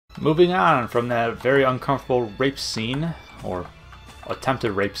Moving on from that very uncomfortable rape scene, or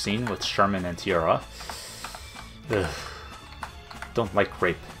attempted rape scene with Sherman and Tiara. Ugh. Don't like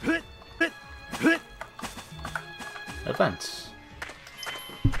rape. Events.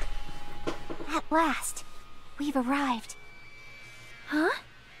 At last, we've arrived. Huh?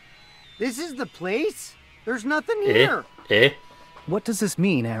 This is the place? There's nothing here. What does this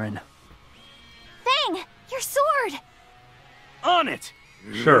mean, Aaron? Fang, your sword! On it!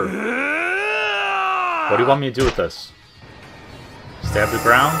 Sure. What do you want me to do with this? Stab the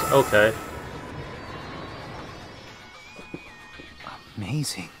ground? Okay.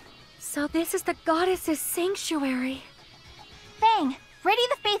 Amazing. So this is the goddess's sanctuary. Fang, ready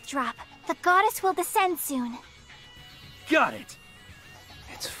the faith drop. The goddess will descend soon. Got it!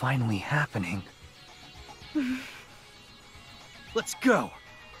 It's finally happening. Let's go!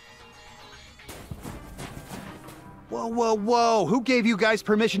 Whoa, whoa, whoa! Who gave you guys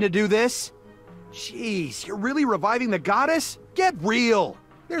permission to do this? Jeez, you're really reviving the goddess? Get real!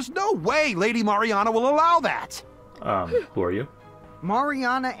 There's no way Lady Mariana will allow that! Who are you?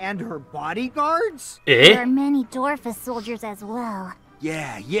 Mariana and her bodyguards? There are many Dorfus soldiers as well.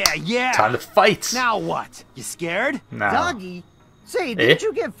 Yeah! Time to fight! Now what? You scared? No. Doggy? Say, didn't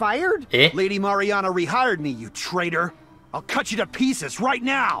you get fired? Eh? Lady Mariana rehired me, you traitor! I'll cut you to pieces right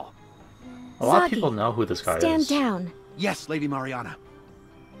now! A lot of people know who this guy is. Stand down. Yes, Lady Mariana.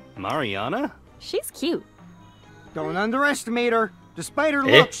 Mariana? She's cute. Don't underestimate her. Despite her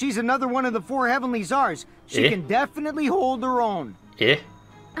look, she's another one of the four heavenly czars. She can definitely hold her own.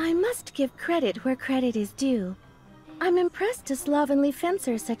 I must give credit where credit is due. I'm impressed a slovenly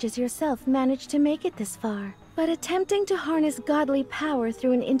fencer such as yourself managed to make it this far. But attempting to harness godly power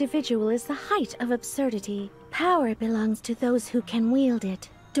through an individual is the height of absurdity. Power belongs to those who can wield it.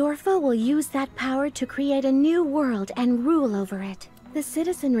 Dorfa will use that power to create a new world and rule over it. The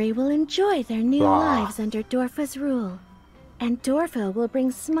citizenry will enjoy their new lives under Dorfa's rule. And Dorfa will bring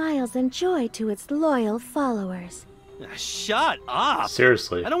smiles and joy to its loyal followers. Shut up!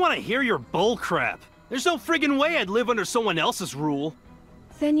 Seriously. I don't want to hear your bull crap. There's no friggin' way I'd live under someone else's rule.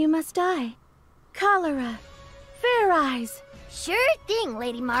 Then you must die. Cholera. Fair Eyes. Sure thing,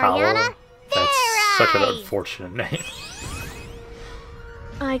 Lady Mariana. That's such an unfortunate name.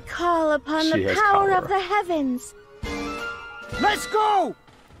 I call upon She the has power cholera. of the heavens. Let's go!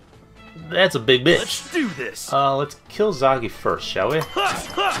 That's a big bitch. Let's do this! Let's kill Zagi first, shall we?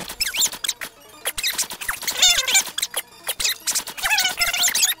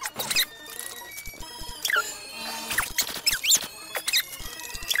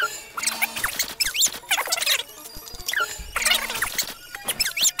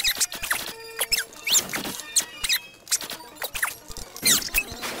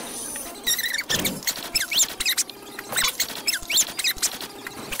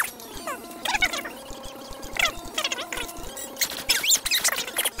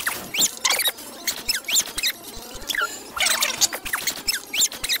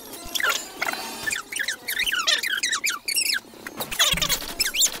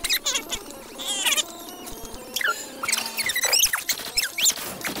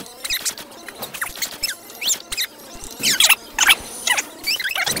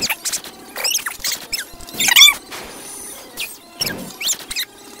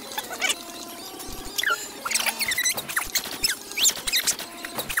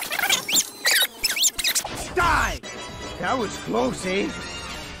 That was close, eh?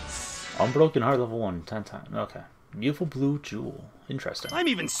 Unbroken Heart level 1, 10 times. Okay. Beautiful Blue Jewel. Interesting. I'm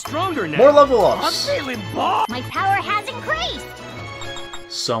even stronger now! More level ups! I'm feeling boss! My power has increased!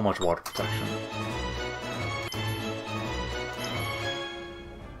 So much water protection.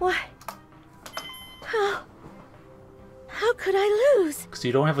 What? How could I lose? Because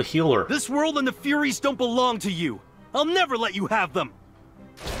you don't have a healer. This world and the Furies don't belong to you! I'll never let you have them!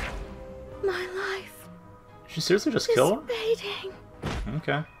 My life Did you seriously just is kill her? fading.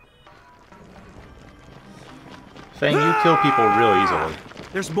 Okay. Fang, you kill people real easily.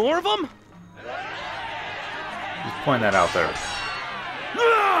 There's more of them? Just point that out there.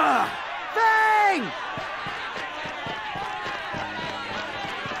 Bang!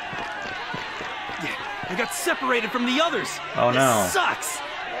 I got separated from the others! Oh no. This sucks!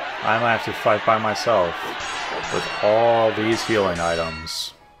 I might have to fight by myself with all these healing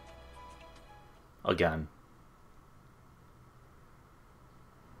items. Again.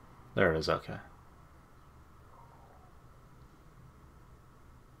 There it is, okay.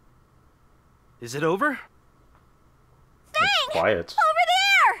 Is it over? It's quiet.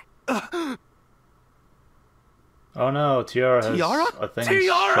 Over there! Oh no, Tiara has Tiara? a thing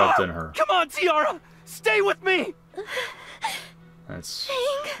Tiara! shoved in her. Come on, Tiara! Stay with me! That's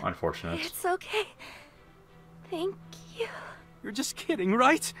Fang! unfortunate. It's okay. Thank you. You're just kidding,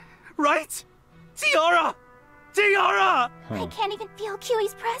 right? Right? Tiara! Tiara! I can't even feel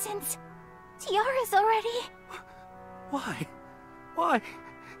Kiwi's presence. Tiara's already... Why? Why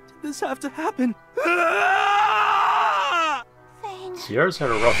did this have to happen? Ah! Fang. Tiara's had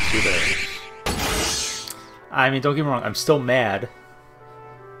a rough 2 days. I mean, don't get me wrong, I'm still mad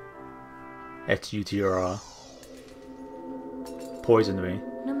at you, Tiara. Poisoned me.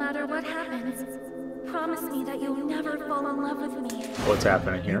 No matter what happens, promise me that you'll never fall in love with me. What's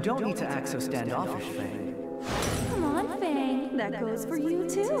happening You here? don't need to act so standoffish, Fang. Come on, Fang. That goes for you,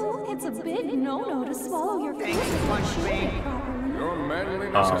 too. It's a big no-no to swallow your feelings. Your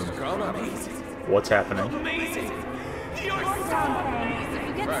manliness has gone up. What's happening? Amazing! Calm down, Fang. If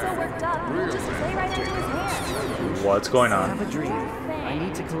you get so worked up, you'll just play right into his hands. What's going I on? have a dream. I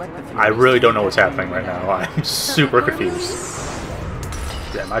need to collect the I really don't know what's happening right now. I'm super confused.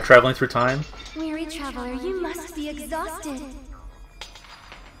 Am I traveling through time? Weary traveler, you must be exhausted.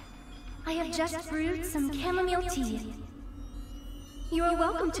 I have just brewed some chamomile tea. You are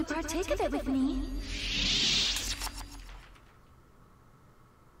welcome to partake of it with me.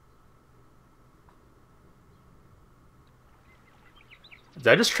 Did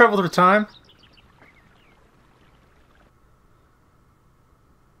I just travel through time?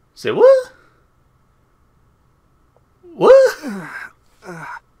 Say what? What?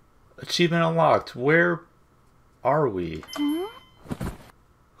 Achievement unlocked. Where are we?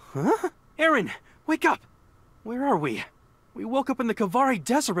 Huh? Aaron, wake up! Where are we? We woke up in the Kavari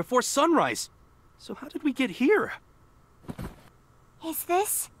Desert before sunrise. So how did we get here? Is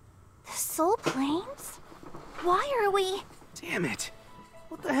this the Soul Plains? Why are we... Damn it.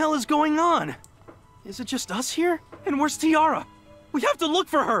 What the hell is going on? Is it just us here? And where's Tiara? We have to look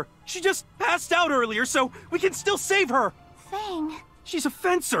for her! She just passed out earlier, so we can still save her! Fang. She's a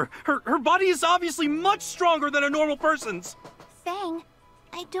fencer! Her body is obviously much stronger than a normal person's! Fang,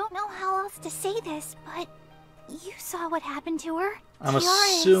 I don't know how else to say this, but you saw what happened to her. I'm Tiara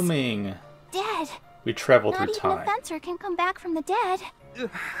is assuming dead. we traveled Not through even a time. fencer can come back from the dead.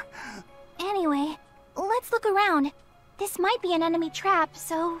 Anyway, let's look around. This might be an enemy trap,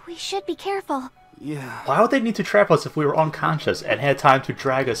 so we should be careful. Yeah. Why would they need to trap us if we were unconscious and had time to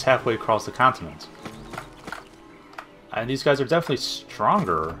drag us halfway across the continent? And these guys are definitely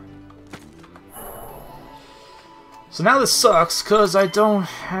stronger. So now this sucks, because I don't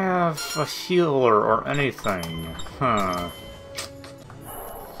have a healer or anything. Huh.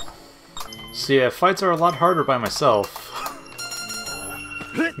 So yeah, fights are a lot harder by myself.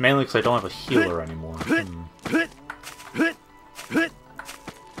 Mainly because I don't have a healer anymore.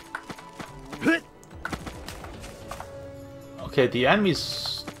 Okay, the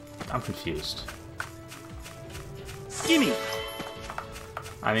enemies... I'm confused. Gimme!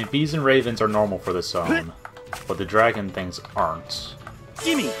 I mean, bees and ravens are normal for this zone, but the dragon things aren't.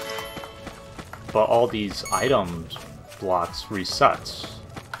 Gimme! But all these item blocks reset.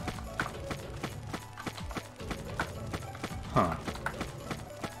 Huh.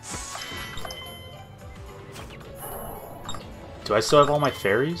 Do I still have all my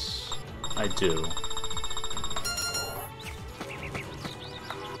fairies? I do.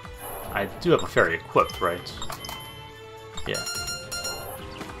 I do have a fairy equipped, right? Yeah.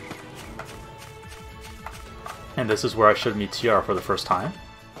 And this is where I should meet Tiara for the first time?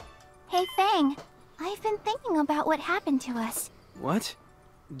 Hey, Fang. I've been thinking about what happened to us. What?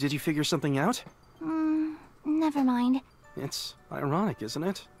 Did you figure something out? Never mind. It's ironic, isn't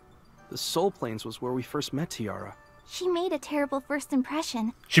it? The Soul Plains was where we first met Tiara. She made a terrible first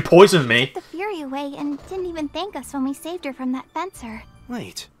impression. She poisoned me! The fury away and didn't even thank us when we saved her from that fencer.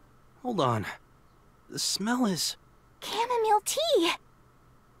 Wait. Hold on. The smell is... Chamomile tea!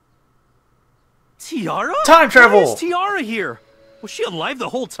 Tiara? Time travel! Why is Tiara here? Was she alive the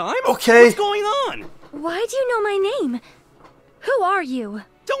whole time? Okay. What's going on? Why do you know my name? Who are you?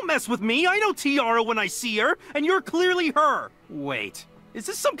 Don't mess with me. I know Tiara when I see her, and you're clearly her. Wait, is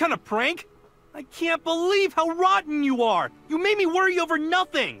this some kind of prank? I can't believe how rotten you are. You made me worry over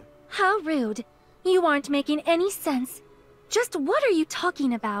nothing. How rude. You aren't making any sense. Just what are you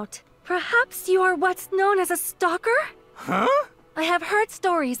talking about? Perhaps you are what's known as a stalker? Huh? I have heard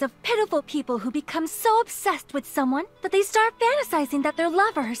stories of pitiful people who become so obsessed with someone that they start fantasizing that they're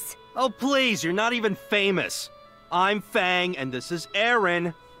lovers. Oh, please, you're not even famous. I'm Fang, and this is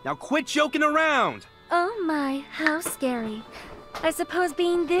Aaron. Now quit joking around. Oh my, how scary. I suppose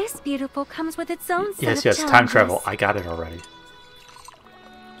being this beautiful comes with its own set of Yes, challenges. time travel. I got it already.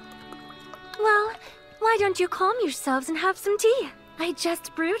 Well, why don't you calm yourselves and have some tea? I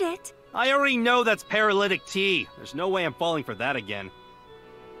just brewed it. I already know that's paralytic T. There's no way I'm falling for that again.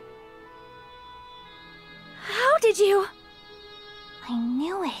 How did you? I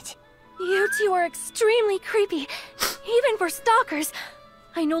knew it. You two are extremely creepy, even for stalkers.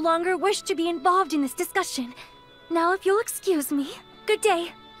 I no longer wish to be involved in this discussion. Now if you'll excuse me, good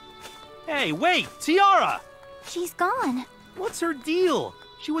day. Hey, wait! Tiara! She's gone. What's her deal?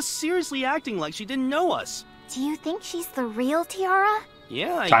 She was seriously acting like she didn't know us. Do you think she's the real Tiara?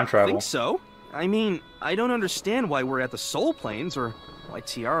 Yeah, Time I travel. think so. I mean, I don't understand why we're at the Soul Planes, or why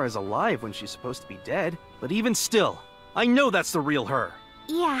Tiara is alive when she's supposed to be dead. But even still, I know that's the real her.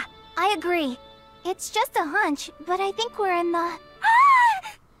 Yeah, I agree. It's just a hunch, but I think we're in the...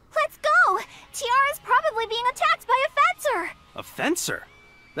 Ah! Let's go! Tiara's probably being attacked by a fencer! A fencer?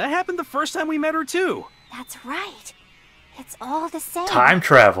 That happened the first time we met her too. That's right. It's all the same. Time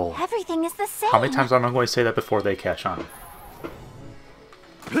travel. Everything is the same. How many times am I going to say that before they catch on?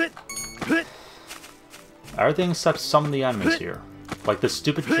 Everything except some of the enemies here. Like this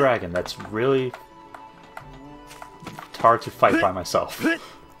stupid dragon that's really hard to fight by myself.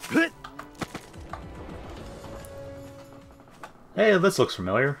 Hey, this looks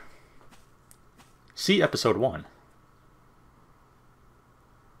familiar. See episode 1.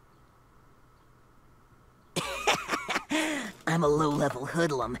 I'm a low-level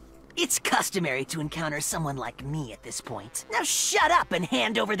hoodlum. It's customary to encounter someone like me at this point. Now shut up and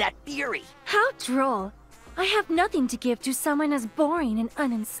hand over that fury! How droll. I have nothing to give to someone as boring and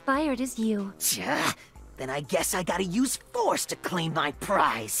uninspired as you. Tja, then I guess I gotta use force to claim my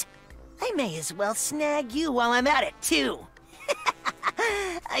prize. I may as well snag you while I'm at it, too.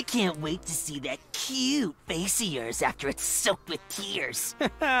 I can't wait to see that cute face of yours after it's soaked with tears.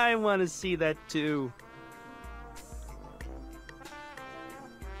 I want to see that too.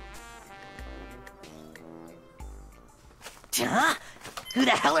 Huh? Who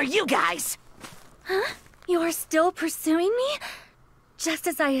the hell are you guys? Huh? You are still pursuing me? Just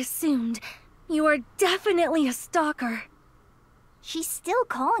as I assumed. You are definitely a stalker. She's still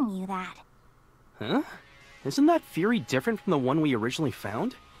calling you that. Huh? Isn't that Fury different from the one we originally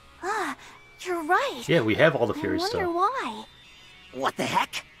found? Ah, you're right. Yeah, we have all the Fury I wonder stuff. why. What the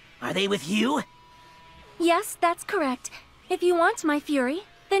heck? Are they with you? Yes, that's correct. If you want my Fury,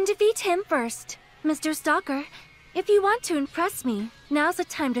 then defeat him first. Mr. Stalker, if you want to impress me, now's the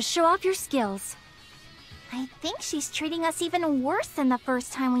time to show off your skills. I think she's treating us even worse than the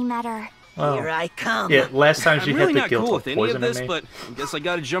first time we met her. Well, Here I come. yeah, last time she I'm had really the not guilt cool of with any of poisoning this, me. but I guess I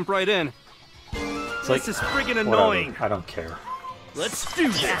gotta jump right in. It's like, This is friggin' whatever, annoying. I don't care. Let's do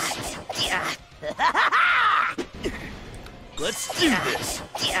this. Let's do this.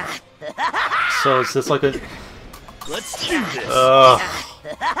 So is this like a... Let's do this. So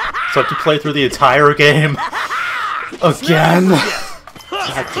I have to play through the entire game? Again?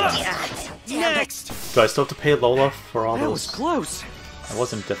 God damn it. Next. Do I still have to pay Lola for all That was those? close. That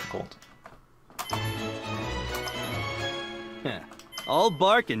wasn't difficult. Heh. All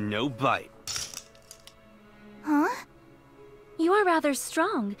bark and no bite. Huh? You are rather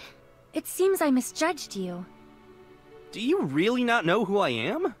strong. It seems I misjudged you. Do you really not know who I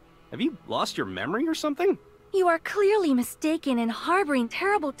am? Have you lost your memory or something? You are clearly mistaken in harboring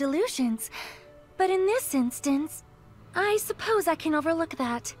terrible delusions. But in this instance, I suppose I can overlook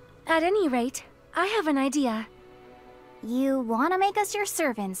that. At any rate, I have an idea. You want to make us your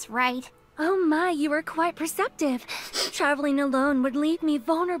servants, right? Oh my, you are quite perceptive. Traveling alone would leave me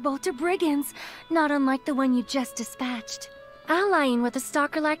vulnerable to brigands, not unlike the one you just dispatched. Allying with a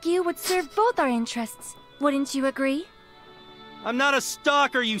stalker like you would serve both our interests. Wouldn't you agree? I'm not a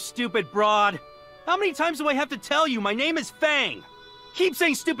stalker, you stupid broad. How many times do I have to tell you my name is Fang? Keep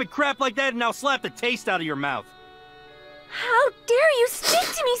saying stupid crap like that and I'll slap the taste out of your mouth. How dare you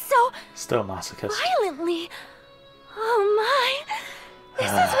speak to me so Still masochist. violently? Oh my, this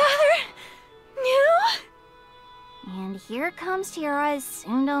is rather new. And here comes Tiara's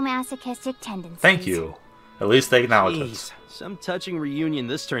pseudo-masochistic tendencies. Thank you. At least they acknowledge it. Jeez, some touching reunion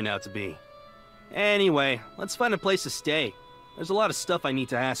this turned out to be. Anyway, let's find a place to stay. There's a lot of stuff I need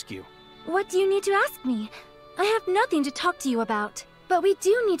to ask you. What do you need to ask me? I have nothing to talk to you about. But we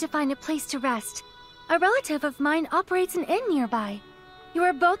do need to find a place to rest. A relative of mine operates an inn nearby. You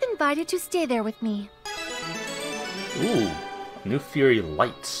are both invited to stay there with me. Ooh, new Fury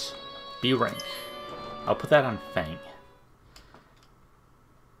Lights. B rank. I'll put that on Fang.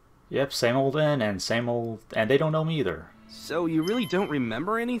 Yep, same old inn and same old... And they don't know me either. So you really don't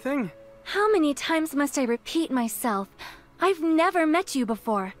remember anything? How many times must I repeat myself? I've never met you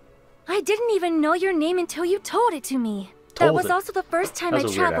before. I didn't even know your name until you told it to me. That Told was it. also the first time That I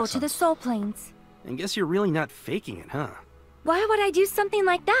was a weird traveled to the accent. Soul Plains. I guess you're really not faking it, huh? Why would I do something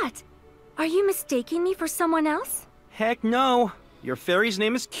like that? Are you mistaking me for someone else? Heck no. Your fairy's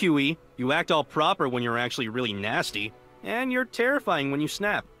name is Kiwi, you act all proper when you're actually really nasty, and you're terrifying when you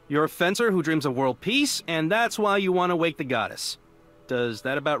snap. You're a fencer who dreams of world peace, and that's why you want to wake the goddess. Does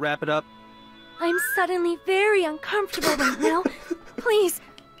that about wrap it up? I'm suddenly very uncomfortable right now. Please,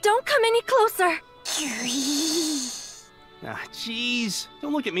 don't come any closer. Ah, jeez.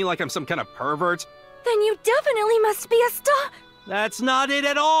 Don't look at me like I'm some kind of pervert. Then you definitely must be a star. That's not it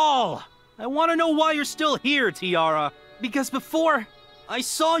at all! I want to know why you're still here, Tiara. Because before, I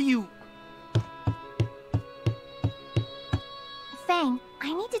saw you... Fang,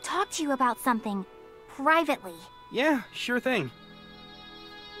 I need to talk to you about something. Privately. Yeah, sure thing.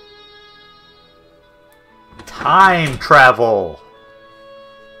 Time travel!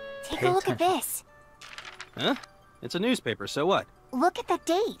 Take a look at this. Huh? It's a newspaper, so what? Look at the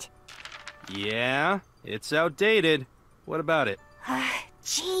date. Yeah, it's outdated. What about it?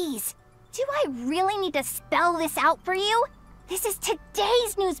 Jeez. Do I really need to spell this out for you? This is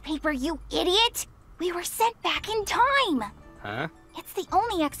today's newspaper, you idiot! We were sent back in time! Huh? It's the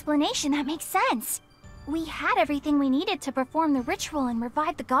only explanation that makes sense. We had everything we needed to perform the ritual and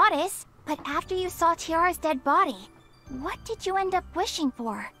revive the goddess, but after you saw Tiara's dead body, what did you end up wishing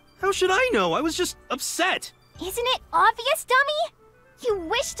for? How should I know? I was just upset. Isn't it obvious, dummy? You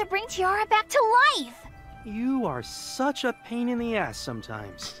wished to bring Tiara back to life! You are such a pain in the ass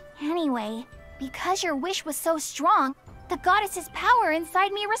sometimes. Anyway, because your wish was so strong, the goddess's power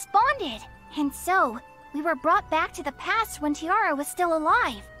inside me responded. And so, we were brought back to the past when Tiara was still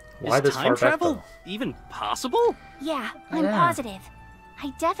alive. Why Is this time far back, travel though? even possible? Yeah, I'm Yeah. positive.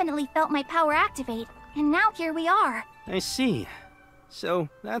 I definitely felt my power activate, and now here we are. I see. So,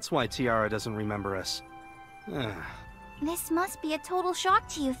 that's why Tiara doesn't remember us. This must be a total shock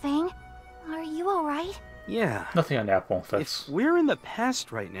to you, Fang. Are you alright? Yeah. Nothing on that won't fix. If we're in the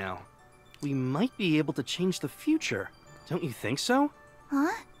past right now, we might be able to change the future. Don't you think so?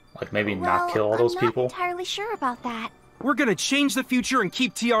 Huh? Like maybe Well, not kill all those I'm not people? entirely sure about that. We're gonna change the future and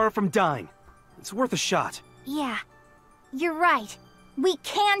keep Tiara from dying. It's worth a shot. Yeah, you're right. We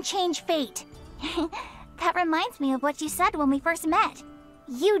can change fate. That reminds me of what you said when we first met.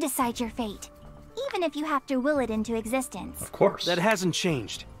 You decide your fate, even if you have to will it into existence. Of course. That hasn't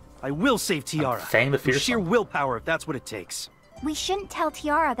changed. I will save Tiara. Fang the With fearsome. sheer willpower if that's what it takes. We shouldn't tell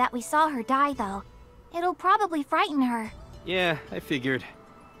Tiara that we saw her die, though. It'll probably frighten her. Yeah, I figured.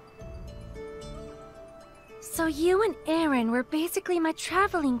 So you and Aaron were basically my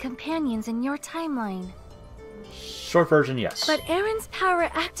traveling companions in your timeline. Short version, yes. But Aaron's power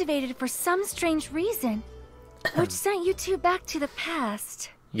activated for some strange reason, which sent you two back to the past.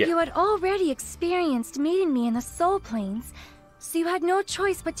 Yeah. You had already experienced meeting me in the Soul Planes, so you had no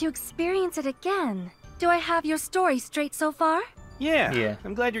choice but to experience it again. Do I have your story straight so far? Yeah,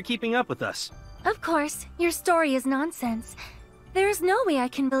 I'm glad you're keeping up with us. Of course, your story is nonsense. There is no way I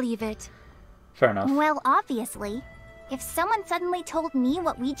can believe it. Fair enough. Well, obviously. If someone suddenly told me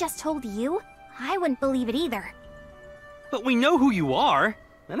what we just told you, I wouldn't believe it either. But we know who you are.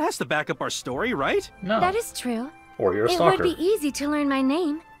 That has to back up our story, right? No. That is true. Or you're a It stalker. would be easy to learn my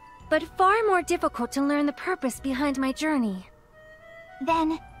name, but far more difficult to learn the purpose behind my journey.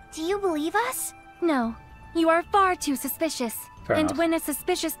 Then, do you believe us? No, you are far too suspicious. Fair and enough. when a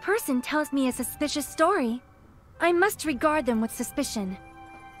suspicious person tells me a suspicious story, I must regard them with suspicion.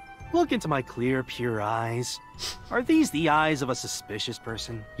 Look into my clear, pure eyes. Are these the eyes of a suspicious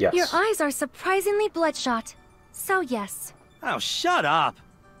person? Yes. Your eyes are surprisingly bloodshot. So yes. Oh, shut up!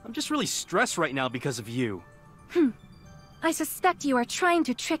 I'm just really stressed right now because of you. I suspect you are trying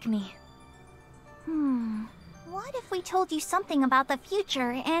to trick me. What if we told you something about the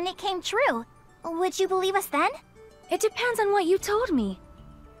future and it came true? Would you believe us then? It depends on what you told me.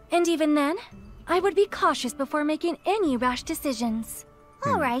 And even then, I would be cautious before making any rash decisions.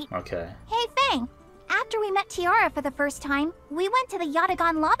 Alright. Okay. Hey, Fang. After we met Tiara for the first time, we went to the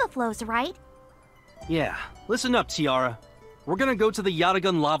Yatagan lava flows, right? Yeah, listen up, Tiara. We're gonna go to the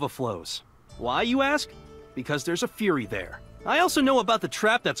Yatagan lava flows. Why, you ask? Because there's a Fury there. I also know about the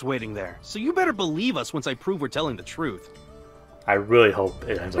trap that's waiting there, so you better believe us once I prove we're telling the truth. I really hope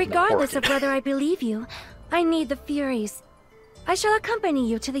it ends up Regardless of important. whether I believe you, I need the Furies. I shall accompany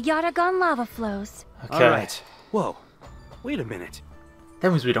you to the Yatagan lava flows. Okay. Alright. Whoa. Wait a minute. That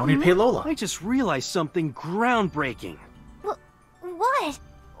means we don't need to pay Lola. I just realized something groundbreaking. What?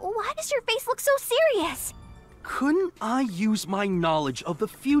 Why does your face look so serious? Couldn't I use my knowledge of the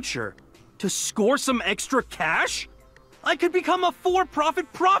future to score some extra cash? I could become a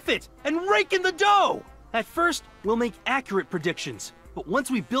for-profit prophet and rake in the dough! At first, we'll make accurate predictions, but once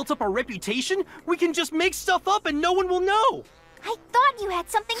we've built up our reputation, we can just make stuff up and no one will know! I thought you had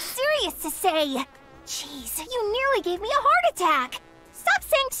something serious to say. Jeez, you nearly gave me a heart attack. Stop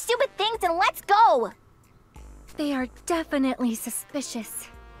saying stupid things and let's go. They are definitely suspicious.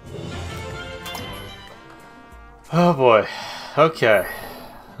 Oh boy. Okay.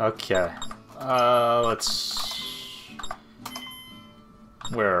 Okay. Let's...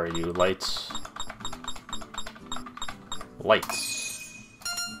 Where are you? Lights. Lights.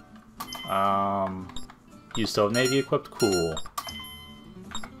 You still have Navy equipped? Cool.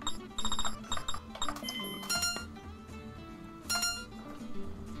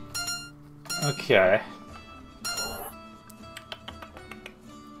 Okay.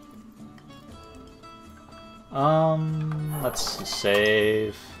 Let's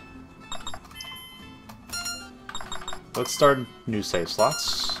save. Let's start new save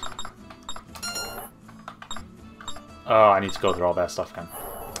slots. Oh, I need to go through all that stuff again.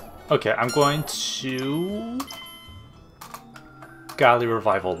 Okay, I'm going to... Godly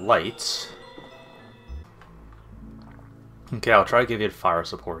Revival Light. Okay, I'll try to give it fire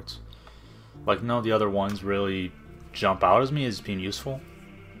support. Like, no, the other ones really jump out as me as being useful.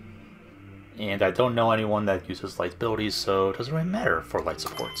 And I don't know anyone that uses light abilities, so it doesn't really matter for light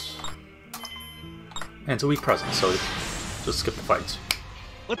supports. And it's a weak presence, so just skip the fight.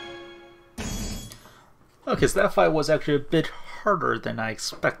 Okay, so that fight was actually a bit harder than I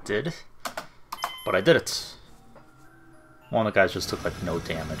expected. But I did it. One of the guys just took like no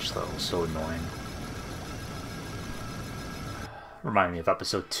damage though, so annoying. Reminded me of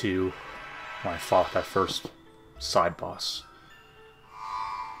episode 2, when I fought that first side boss.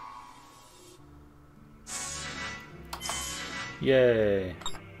 Yay!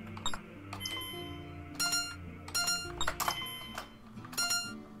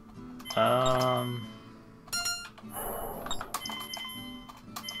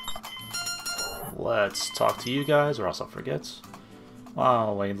 Let's talk to you guys, or else I'll forget.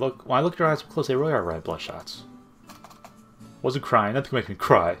 Wow, when I look at your eyes up close, they really are red bloodshot. Wasn't crying, nothing can make me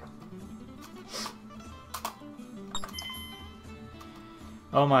cry.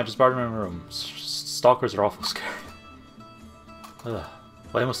 Oh my, just barred me in my room. Stalkers are awful scary. Ugh.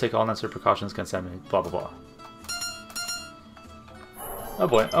 Well, must take all necessary precautions against enemy, blah blah blah. Oh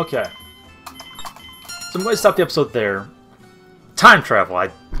boy, okay. So I'm going to stop the episode there. Time travel.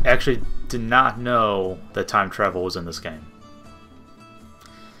 I actually did not know that time travel was in this game.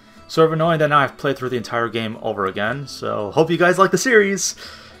 Sort of annoying that now I've played through the entire game over again, so hope you guys like the series,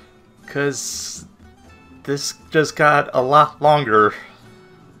 because this just got a lot longer.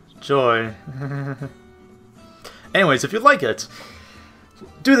 Joy. Anyways, if you like it,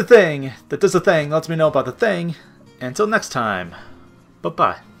 do the thing that does the thing, lets me know about the thing. Until next time,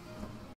 bye-bye.